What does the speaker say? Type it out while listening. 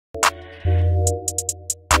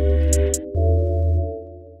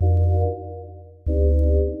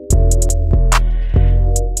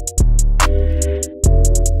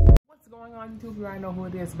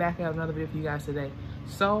VOORHEES, back at another video for you guys today.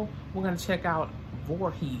 So we're gonna check out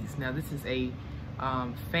VOORHEES. Now this is a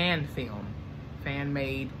fan film,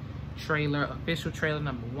 fan-made trailer, official trailer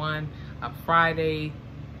number 1 of Friday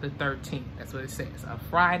the 13th. That's what it says, of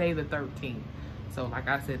Friday the 13th. So like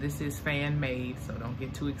I said, this is fan-made, so don't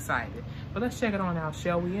get too excited. But let's check it on out,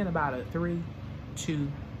 shall we? In about a 3, 2,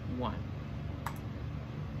 1.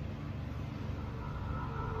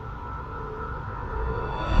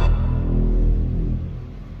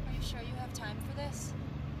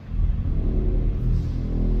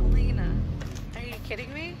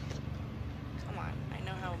 Kidding me? Come on, I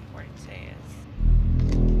know how important today is.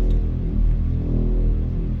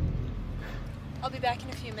 I'll be back in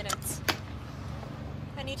a few minutes.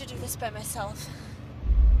 I need to do this by myself.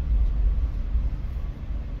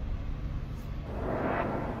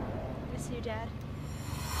 Miss you, Dad.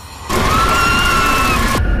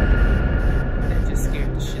 That just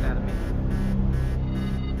scared the shit out of me.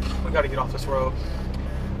 We gotta get off this road.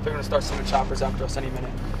 They're gonna start sending choppers after us any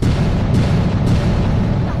minute.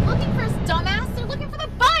 Looking for us, dumbass. They're looking for the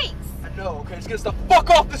bikes. I know, okay? Just get us the fuck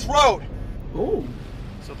off this road. Ooh.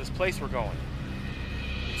 So this place we're going,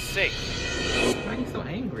 it's safe. Why are you so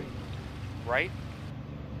angry? Right?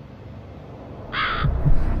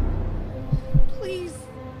 Please,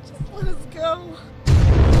 just let us go. My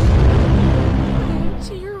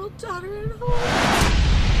 2-year-old daughter at home.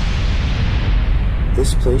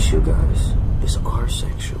 This place, you guys, is our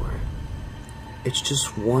sanctuary. It's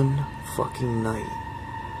just one fucking night.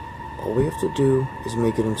 All we have to do is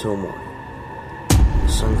make it until morning. The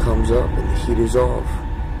sun comes up and the heat is off.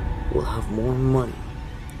 We'll have more money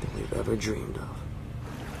than we've ever dreamed of.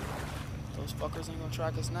 Those fuckers ain't gonna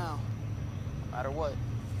track us now. No matter what.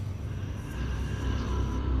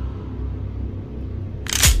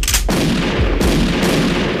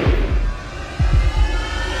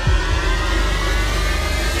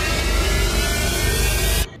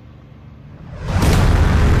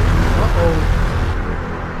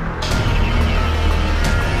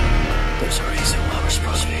 There's a reason why we're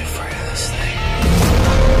supposed to be afraid of this thing.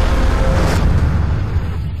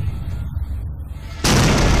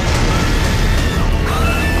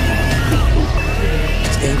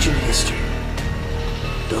 It's ancient history.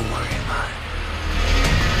 Don't worry about it.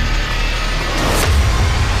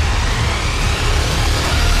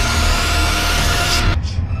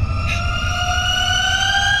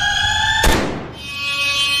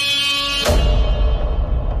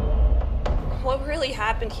 What really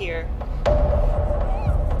happened here?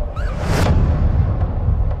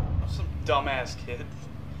 Some dumbass kid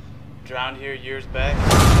drowned here years back.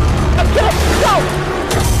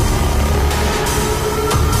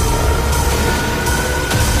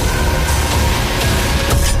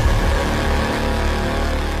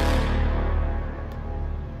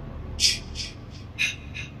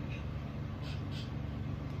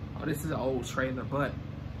 Oh, this is an old trailer, but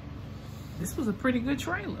this was a pretty good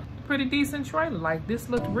trailer. Pretty decent trailer. Like, this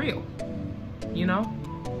looked real. You know?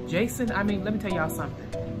 Jason, I mean, let me tell y'all something.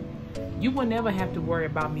 You will never have to worry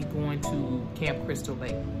about me going to Camp Crystal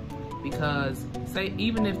Lake. Because, say,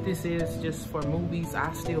 even if this is just for movies,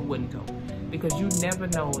 I still wouldn't go. Because you never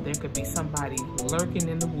know, there could be somebody lurking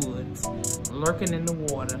in the woods, lurking in the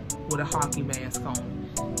water with a hockey mask on.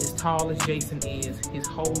 As tall as Jason is, his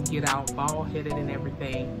whole get out, bald-headed and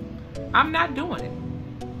everything. I'm not doing it.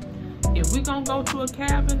 If we're gonna go to a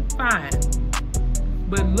cabin, fine.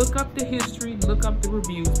 But look up the history, look up the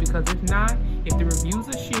reviews, because if not, if the reviews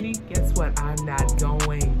are shitty, guess what? I'm not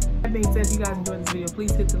going. That being said, if you guys enjoyed this video,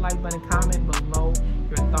 please hit the like button, comment below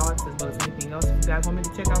your thoughts as well as anything else. If you guys want me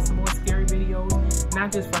to check out some more scary videos,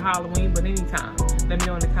 not just for Halloween, but anytime, let me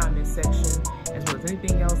know in the comment section. As well as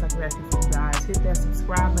anything else I can ask you for you guys. Hit that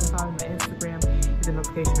subscribe button, follow me on Instagram, hit the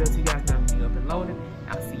notification bell so you guys know when we up and loaded.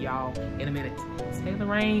 I'll see y'all in a minute. Stay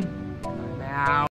Lorraine. I'm out.